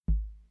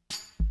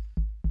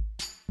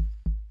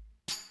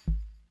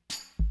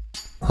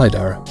Hi,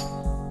 Dara.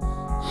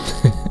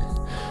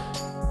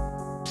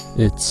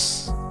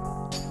 It's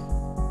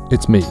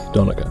me,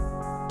 Donegal.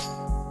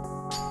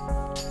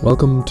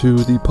 Welcome to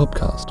the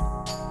Pubcast,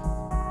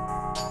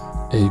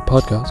 a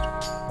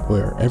podcast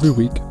where every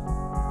week,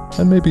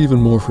 and maybe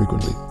even more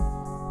frequently,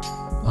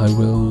 I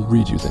will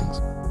read you things.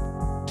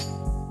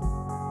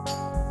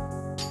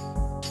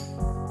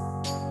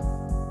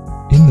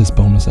 In this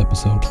bonus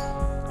episode,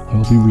 I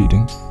will be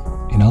reading,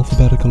 in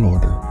alphabetical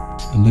order,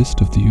 a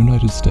list of the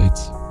United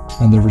States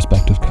and their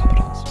respective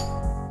capitals.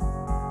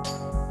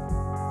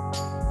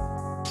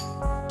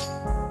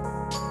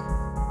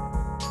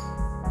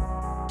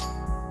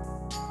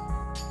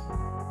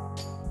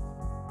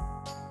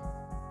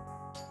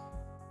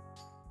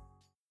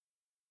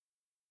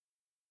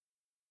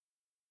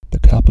 The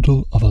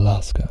capital of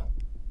Alaska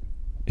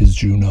is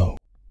Juneau.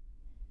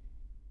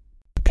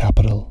 The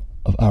capital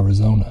of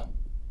Arizona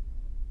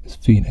is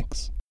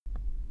Phoenix.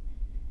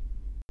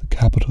 The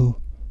capital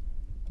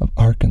of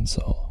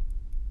Arkansas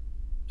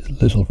is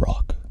Little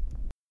Rock.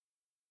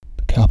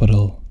 The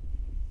capital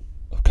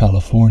of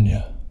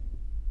California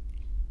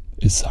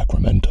is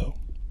Sacramento.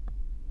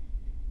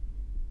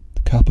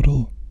 The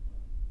capital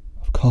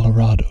of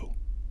Colorado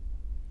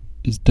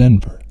is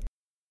Denver.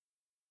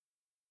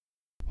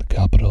 The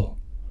capital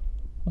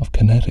of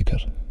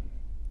Connecticut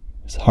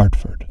is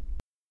Hartford.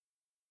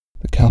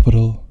 The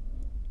capital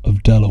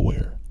of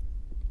Delaware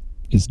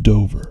is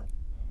Dover.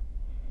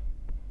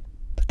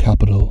 The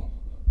capital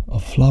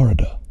of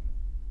Florida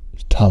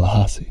is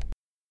Tallahassee.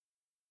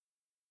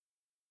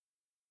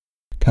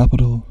 The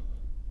capital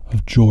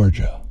of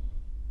Georgia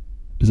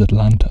is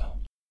Atlanta.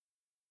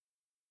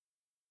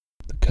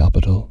 The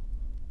capital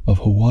of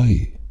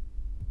Hawaii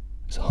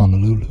is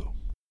Honolulu.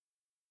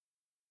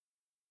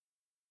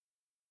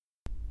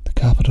 The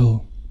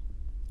capital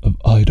of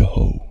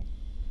Idaho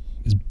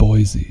is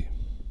Boise.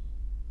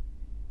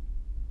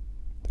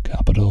 The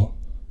capital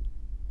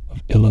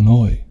of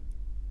Illinois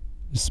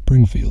is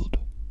Springfield.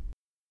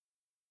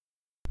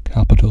 The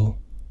capital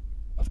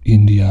of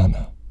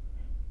Indiana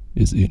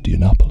is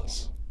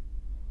Indianapolis.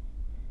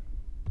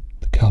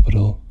 The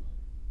capital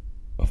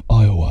of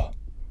Iowa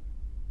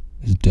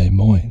is Des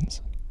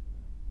Moines.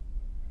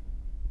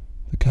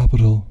 The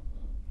capital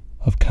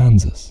of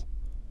Kansas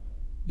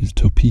is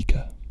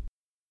Topeka.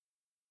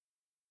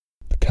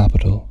 The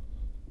capital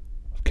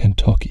of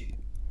Kentucky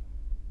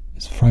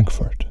is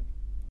Frankfort.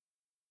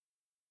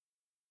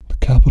 The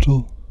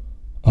capital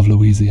of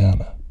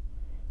Louisiana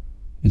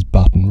is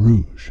Baton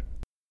Rouge.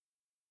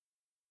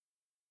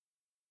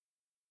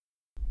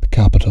 The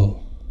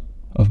capital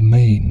of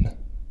Maine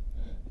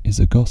is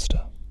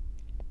Augusta.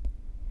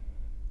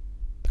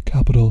 The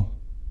capital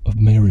of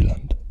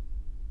Maryland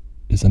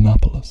is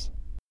Annapolis.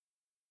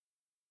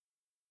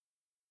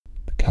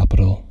 The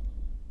capital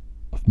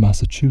of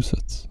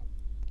Massachusetts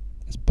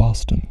is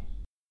Boston.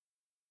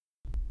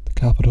 The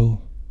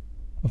capital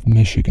of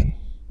Michigan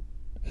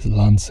is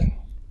Lansing.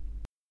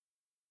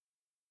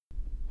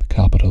 The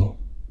capital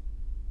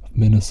of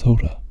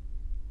Minnesota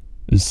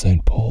is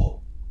St.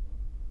 Paul.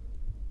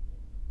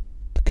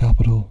 The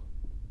capital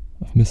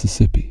of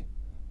Mississippi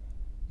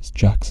is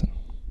Jackson.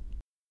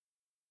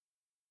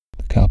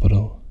 The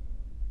capital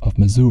of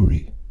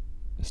Missouri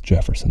is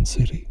Jefferson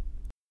City.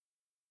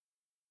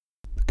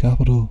 The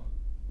capital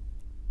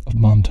of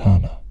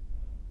Montana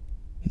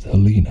is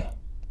Helena.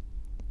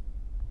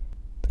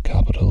 The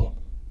capital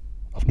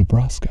of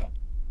Nebraska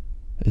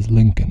is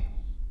Lincoln.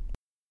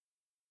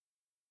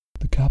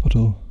 The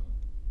capital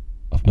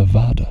of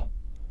Nevada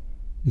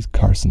is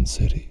Carson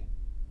City.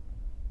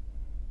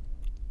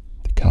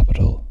 The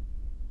capital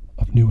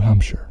of New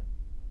Hampshire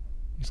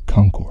is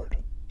Concord.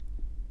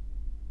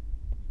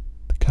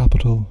 The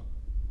capital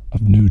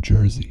of New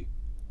Jersey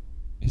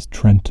is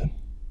Trenton.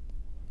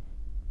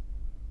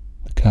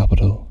 The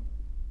capital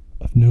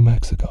of New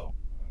Mexico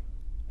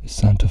is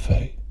Santa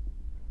Fe.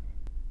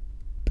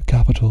 The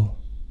capital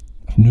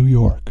of New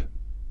York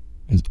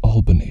is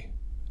Albany.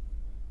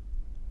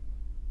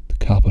 The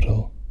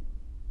capital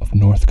of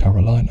North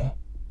Carolina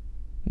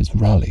is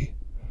Raleigh.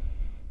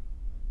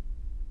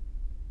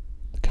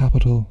 The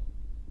capital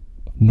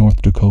of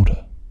North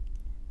Dakota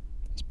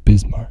is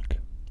Bismarck.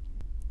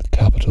 The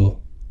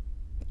capital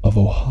of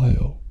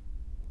Ohio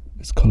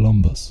is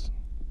Columbus.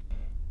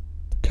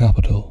 The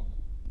capital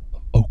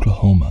of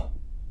Oklahoma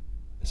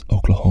is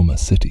Oklahoma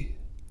City.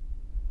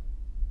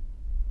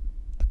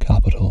 The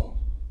capital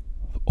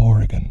of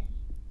Oregon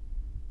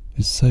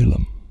is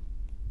Salem.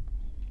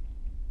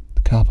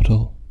 The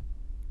capital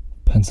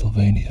of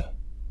Pennsylvania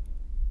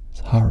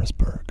is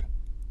Harrisburg.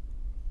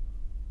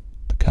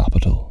 The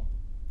capital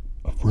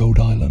of Rhode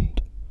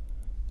Island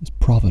is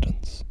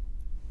Providence.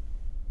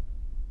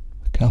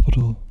 The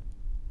capital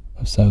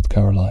of South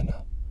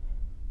Carolina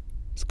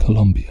is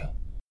Columbia.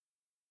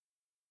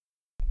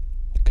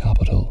 The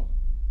capital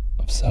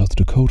of South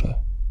Dakota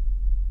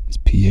is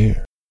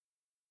Pierre.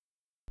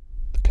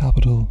 The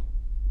capital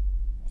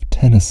of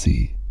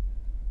Tennessee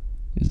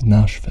is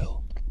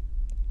Nashville.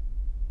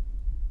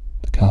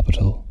 The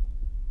capital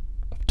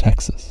of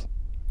Texas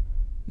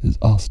is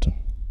Austin.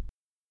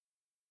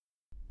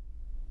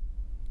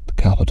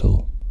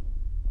 capital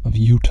of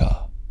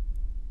Utah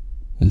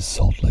is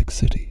Salt Lake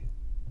City.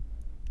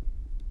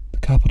 The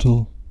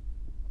capital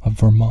of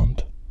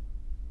Vermont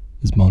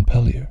is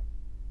Montpelier.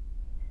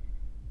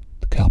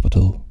 The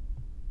capital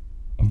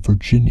of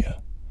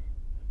Virginia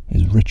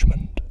is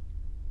Richmond.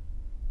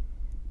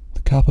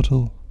 The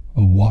capital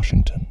of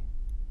Washington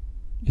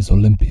is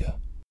Olympia.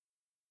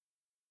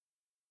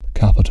 The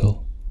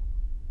capital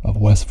of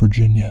West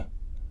Virginia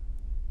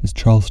is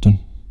Charleston.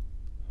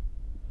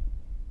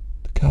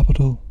 The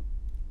capital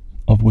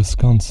of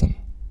Wisconsin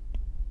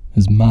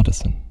is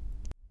Madison.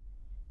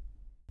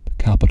 The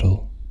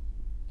capital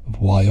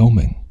of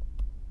Wyoming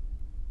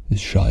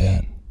is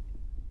Cheyenne.